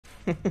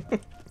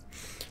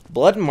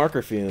Blood and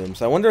marker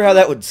fumes. I wonder how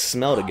that would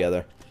smell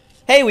together.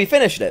 Hey, we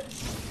finished it!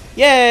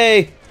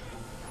 Yay!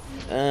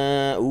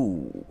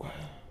 Ooh.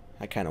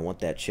 I kind of want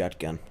that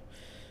shotgun.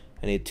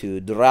 I need to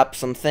drop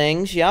some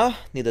things, yeah?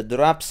 Need to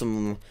drop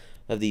some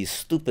of these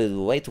stupid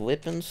white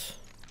weapons.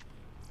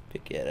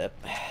 Pick it up.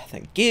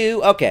 Thank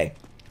you. Okay.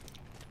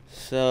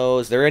 So,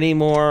 is there any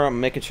more? I'm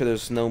making sure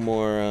there's no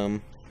more,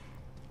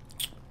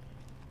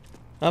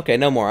 Okay,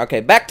 no more.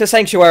 Okay, back to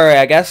Sanctuary,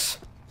 I guess.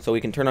 So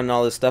we can turn on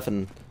all this stuff,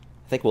 and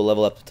I think we'll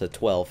level up to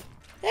 12.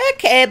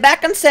 Okay,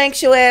 back on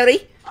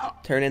Sanctuary.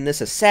 Turn in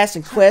this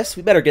assassin quest.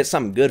 We better get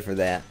something good for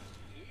that.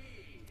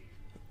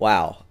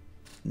 Wow.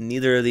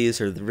 Neither of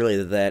these are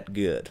really that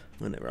good.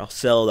 Whatever. I'll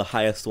sell the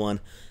highest one.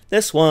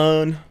 This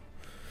one.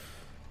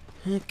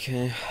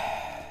 Okay.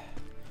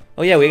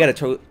 Oh yeah, we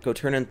gotta go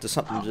turn into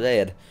something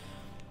dead.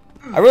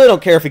 I really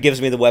don't care if it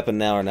gives me the weapon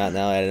now or not.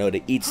 Now I know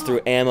it eats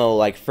through ammo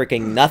like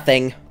freaking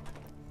nothing.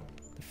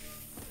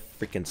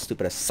 Freaking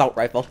stupid assault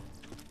rifle.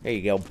 There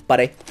you go,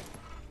 buddy.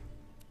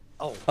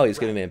 Oh, he's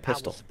giving me a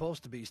pistol. I was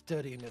supposed to be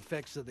studying the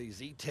effects of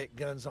these E-Tech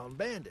guns on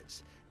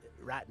bandits.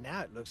 Right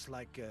now, it looks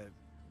like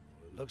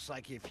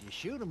if you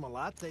shoot them a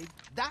lot, they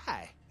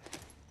die.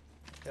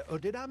 Oh,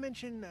 did I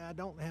mention I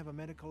don't have a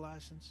medical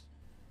license?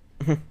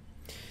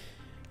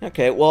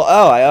 Okay, well,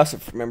 oh, I also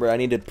remember I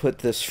need to put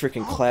this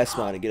freaking class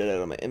mod and get it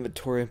out of my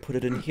inventory and put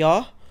it in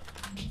here.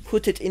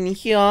 Put it in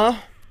here.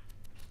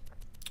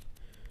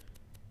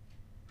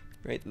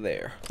 Right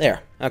there.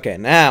 There. Okay,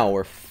 now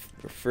we're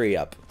free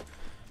up.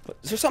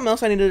 Is there something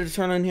else I needed to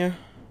turn on here?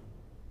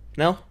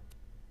 No?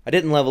 I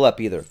didn't level up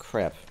either.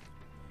 Crap.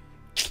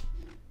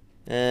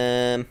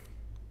 Screw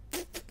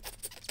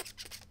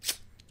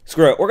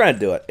it. We're gonna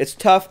do it. It's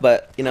tough,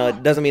 but, you know,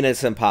 it doesn't mean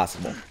it's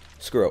impossible.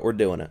 Screw it. We're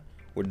doing it.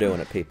 We're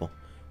doing it, people.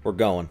 We're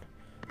going.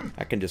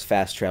 I can just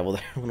fast travel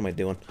there. What am I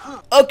doing?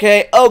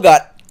 Okay. Oh,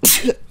 God.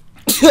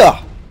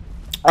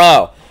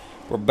 Oh.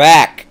 We're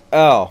back.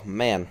 Oh,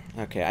 man.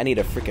 Okay, I need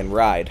a freaking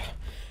ride.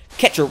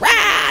 Catch a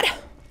ride!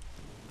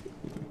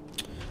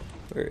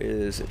 Where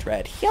is it?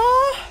 Right here?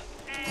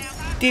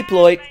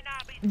 Deploy.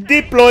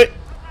 Deploy.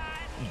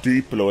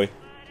 Deploy.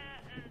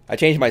 I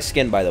changed my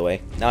skin, by the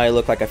way. Now I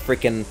look like a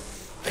freaking...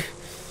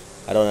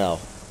 I don't know.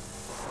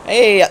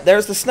 Hey,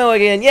 there's the snow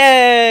again.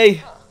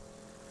 Yay!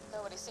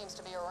 Nobody seems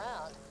to be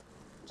around.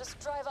 Just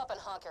drive up and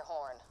honk your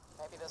horn.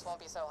 Maybe this won't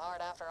be so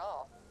hard after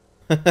all.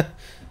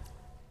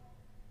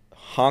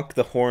 Honk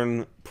the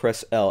horn,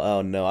 press L.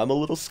 Oh no, I'm a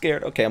little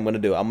scared. Okay, I'm gonna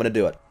do it. I'm gonna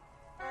do it.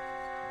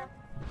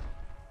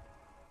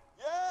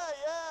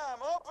 Yeah,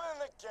 I'm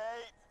opening the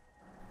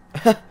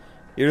gate.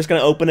 You're just gonna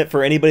open it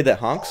for anybody that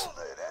honks? Hold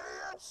it,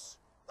 idiots!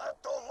 That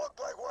don't look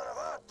like one of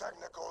our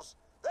technicals.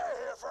 They're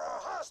here for a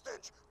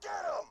hostage.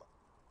 Get them!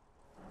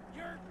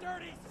 Your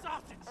dirty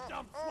sausage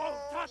dumps won't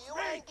touch You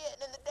me! ain't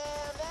getting in the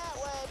dam that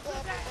way,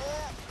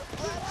 Peppermint.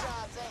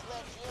 Bloodshot's ain't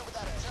letting you in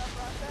without a jump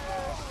right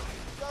there.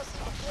 Go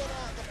see the kid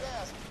out in the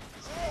desk.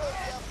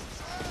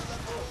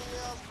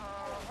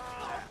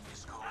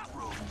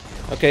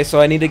 Okay, so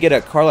I need to get a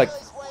car like...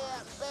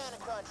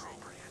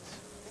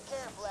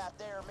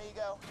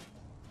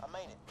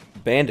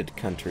 Bandit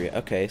country.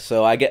 Okay,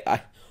 so I get...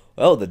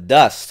 Oh, the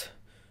dust.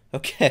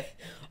 Okay.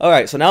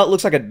 Alright, so now it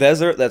looks like a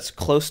desert that's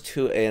close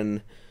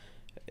to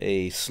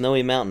a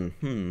snowy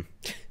mountain.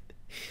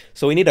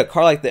 So we need a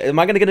car like that. Am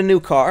I going to get a new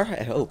car?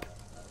 I hope.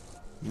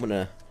 I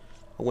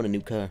want a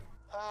new car.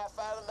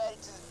 Finally made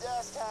it to the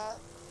dust, huh?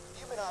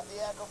 You've been off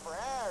the echo for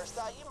hours.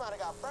 Thought you might have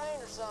got brain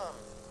or something.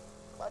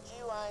 But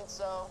you ain't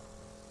so.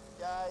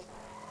 Guy.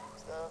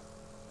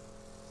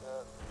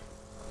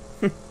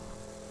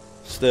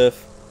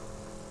 Stuff.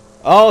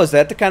 Oh, is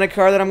that the kind of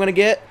car that I'm gonna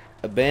get?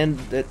 A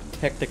bandit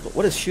technical.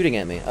 What is shooting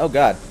at me? Oh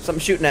god,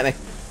 something's shooting at me.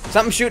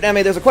 Something's shooting at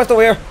me. There's a quest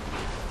over here.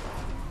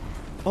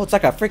 Oh, it's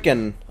like a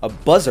freaking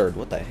buzzard.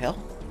 What the hell?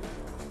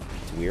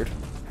 It's weird.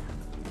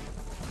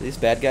 Are these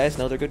bad guys?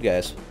 No, they're good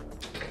guys.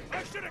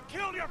 I should have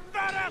killed your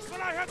fat ass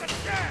when I had the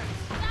chance!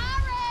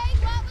 Sorry,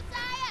 what was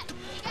that?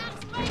 You gotta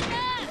straighten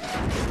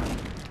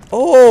up.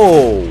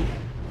 Oh!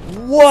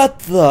 What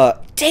the?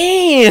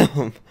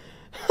 Damn!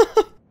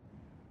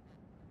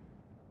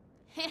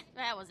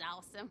 That was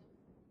awesome.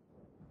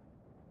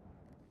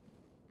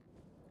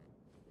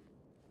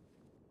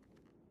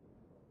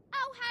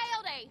 Oh,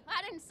 howdy.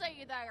 I didn't see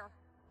you there.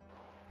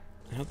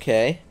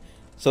 Okay.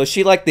 So is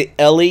she like the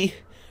Ellie?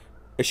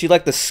 Is she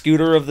like the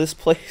Scooter of this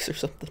place or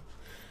something?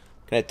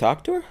 Can I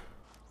talk to her?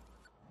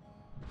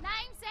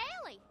 Name's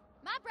Ellie.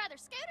 My brother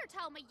Scooter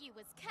told me you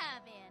was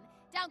coming.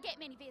 Don't get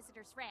many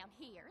visitors around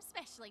here,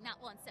 especially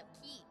not one so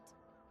cute.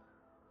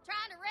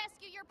 Trying to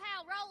rescue your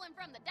pal Roland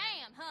from the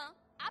dam, huh?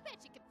 I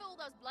bet you could fool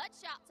those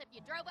bloodshots if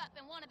you drove up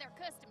in one of their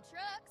custom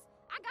trucks.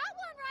 I got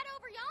one right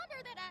over yonder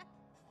that I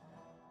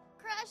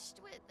crushed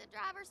with the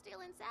driver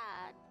still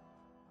inside.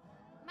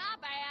 My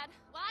bad.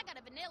 Well, I got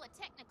a vanilla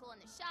technical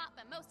in the shop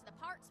and most of the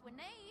parts we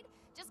need.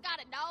 Just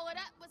gotta doll it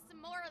up with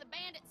some more of the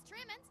bandits'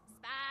 trimmings.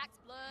 Spikes,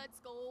 blood,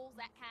 skulls,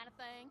 that kind of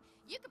thing.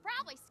 You could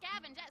probably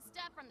scavenge that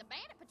stuff from the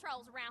bandit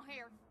patrols around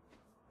here.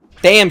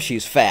 Damn,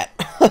 she's fat.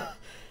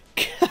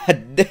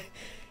 God damn.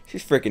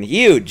 She's freaking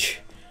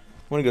huge.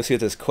 I want to go see what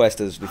this quest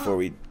is before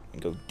we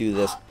go do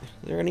this. Is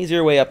there an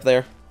easier way up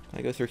there? Can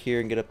I go through here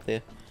and get up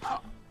there?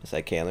 Yes,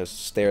 I can. There's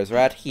stairs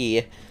right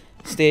here.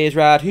 Stairs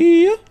right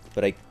here.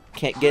 But I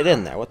can't get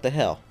in there. What the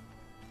hell?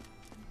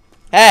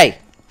 Hey!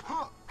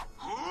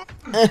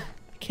 I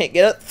can't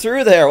get up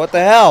through there. What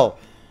the hell?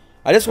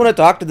 I just want to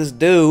talk to this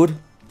dude.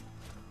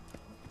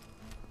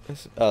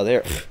 Oh,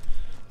 there.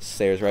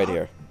 Stairs right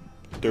here.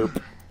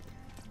 Derp.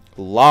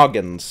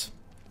 Logins.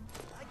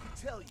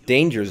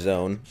 Danger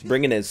zone.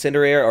 Bring an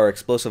incinerator or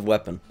explosive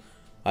weapon.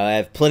 I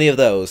have plenty of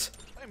those.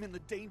 I'm in the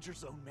danger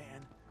zone, man.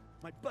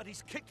 My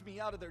buddies kicked me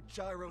out of their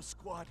gyro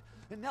squad,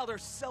 and now they're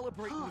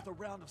celebrating with a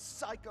round of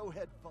psycho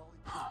head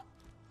volleyball.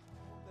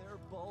 Their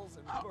balls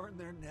and burn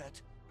their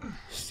net.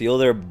 Steal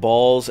their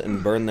balls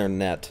and burn their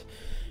net.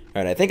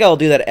 Alright, I think I'll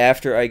do that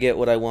after I get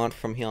what I want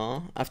from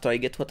here. After I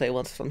get what I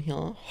want from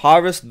here.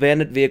 Harvest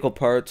bandit vehicle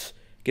parts.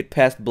 Get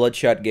past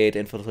Bloodshot Gate.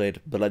 Infiltrate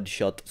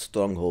Bloodshot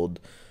Stronghold.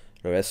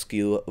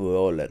 Rescue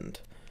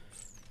Roland.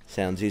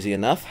 Sounds easy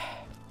enough.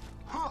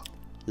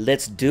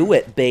 Let's do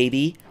it,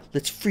 baby.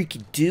 Let's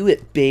freaking do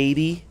it,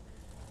 baby.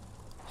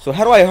 So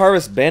how do I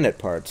harvest bandit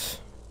parts?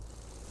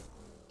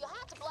 You'll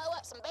have to blow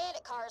up some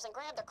bandit cars and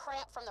grab the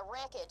crap from the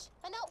wreckage.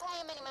 And don't pay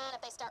them any mind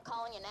if they start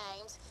calling you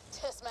names.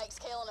 Just makes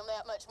killing them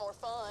that much more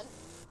fun.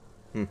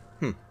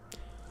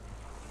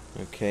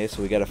 Okay,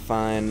 so we gotta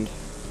find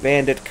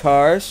bandit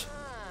cars.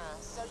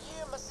 So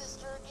you and my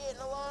sister are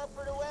getting along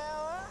pretty well,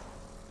 huh?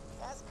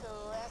 That's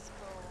cool, that's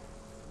cool.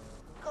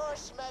 Of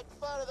course, you make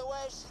fun of the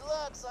way she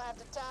looks, so I have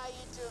to tie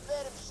you to a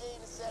vending machine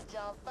and set you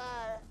on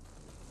fire.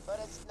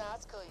 But it's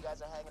cool, you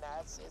guys are hanging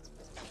out. It's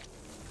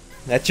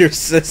That's your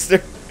sister?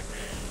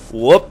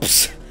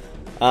 Whoops.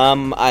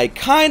 I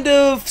kind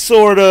of,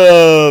 sort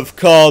of,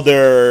 called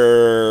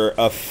her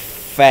a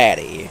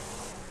fatty.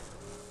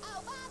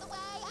 Oh, by the way,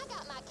 I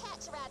got my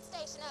catch-a-ride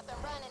station up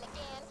and running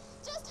again.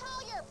 Just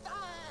haul your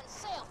fine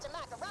self to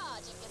my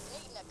garage if you're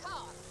needing a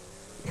car.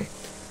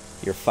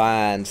 Your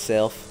fine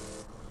self.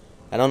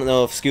 I don't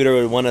know if Scooter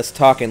would want us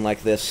talking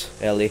like this,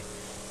 Ellie.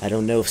 I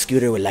don't know if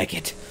Scooter would like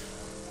it.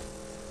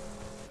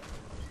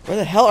 Where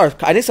the hell are...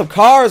 I need some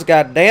cars,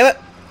 goddammit!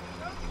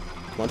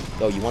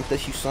 Oh, you want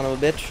this, you son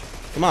of a bitch?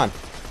 Come on.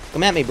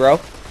 Come at me, bro.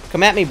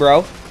 Come at me,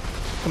 bro.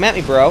 Come at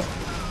me, bro.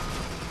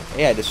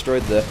 Yeah, I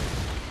destroyed the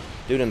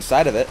dude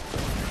inside of it.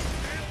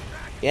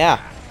 Yeah.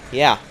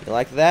 Yeah. You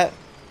like that?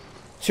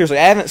 Seriously,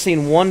 I haven't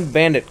seen one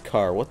bandit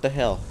car. What the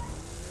hell?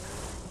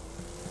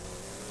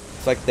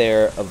 It's like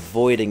they're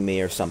avoiding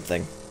me or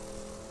something.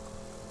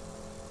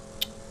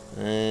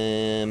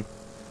 This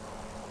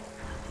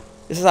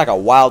is like a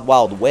Wild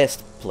Wild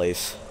West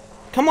place.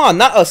 Come on,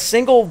 not a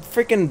single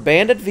freaking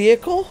bandit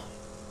vehicle?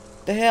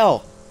 What the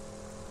hell?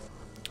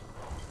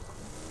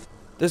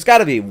 There's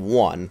gotta be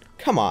one.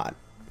 Come on.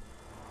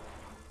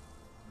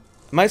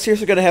 Am I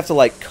seriously gonna have to,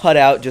 like, cut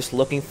out just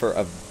looking for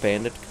a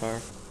bandit car?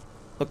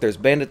 Look, there's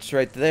bandits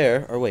right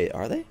there. Or wait,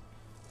 are they?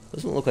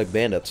 Doesn't look like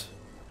bandits.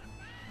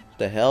 What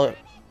the hell?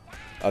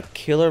 A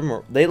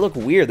killer... They look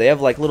weird. They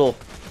have, like, little...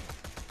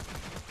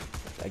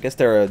 I guess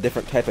they're a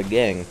different type of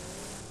gang.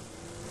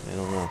 I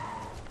don't know.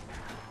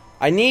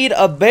 I need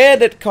a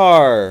bandit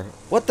car!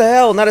 What the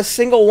hell? Not a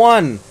single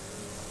one!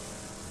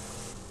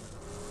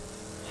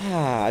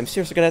 I'm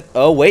seriously gonna...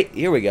 Oh, wait.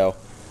 Here we go.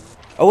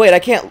 Oh, wait. I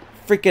can't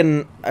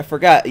freaking... I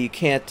forgot. You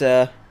can't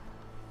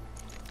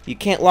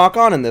lock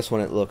on in this one,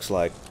 it looks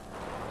like.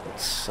 That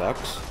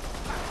sucks.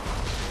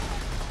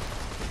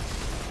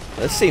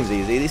 This seems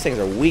easy. These things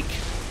are weak.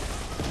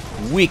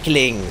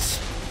 Weaklings.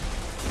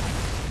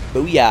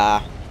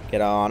 Booyah.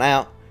 Get on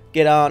out.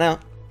 Get on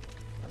out.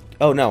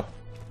 Oh, no.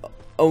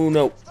 Oh,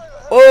 no.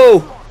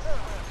 Oh!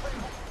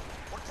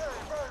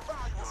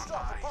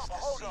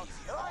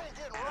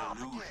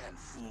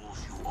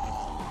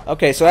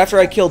 Okay, so after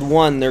I killed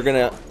one, they're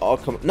gonna all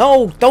come...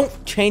 No!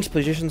 Don't change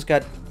positions,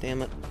 god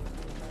damn it.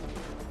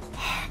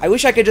 I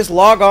wish I could just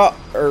log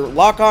off, or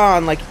lock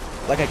on like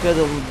I could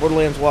in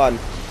Borderlands 1.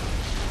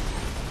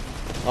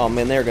 Oh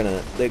man, they're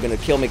gonna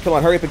kill me. Come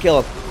on, hurry up and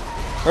kill him.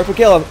 Hurry up and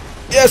kill him.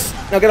 Yes!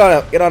 Now get on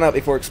out. Get on out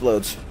before it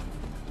explodes.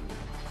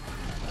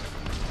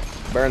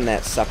 Burn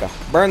that sucker.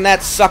 Burn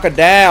that sucker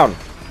down!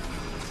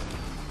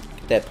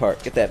 Get that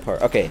part. Get that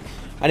part. Okay,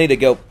 I need to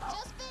go...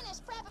 Just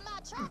finished prepping my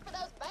truck for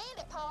those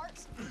bandit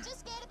parts.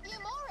 Just get a few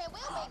more and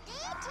we'll be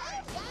good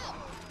to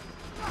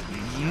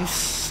go. You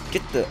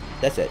get the...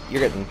 That's it. You're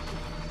getting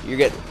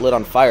lit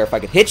on fire. If I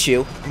could hit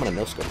you, I'm gonna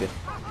no-scope you.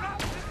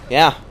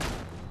 Yeah.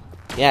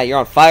 Yeah, you're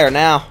on fire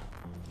now.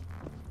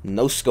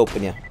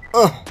 No-scoping you.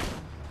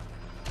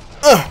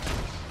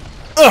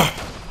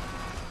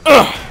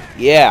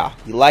 Yeah.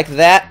 You like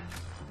that?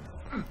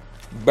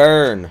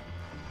 Burn.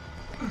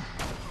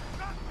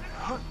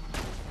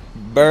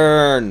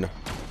 Burn.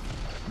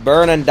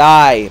 Burn and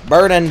die.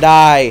 Burn and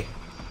die.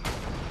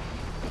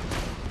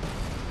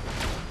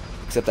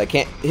 Except I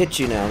can't hit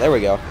you now. There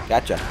we go.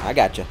 Gotcha. I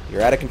gotcha.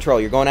 You're out of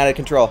control. You're going out of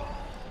control.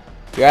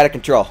 You're out of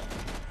control.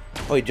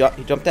 Oh, he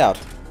jumped out.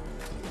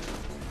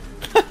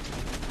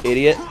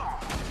 Idiot.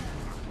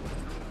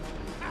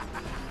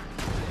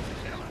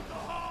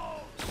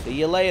 See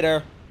you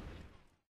later.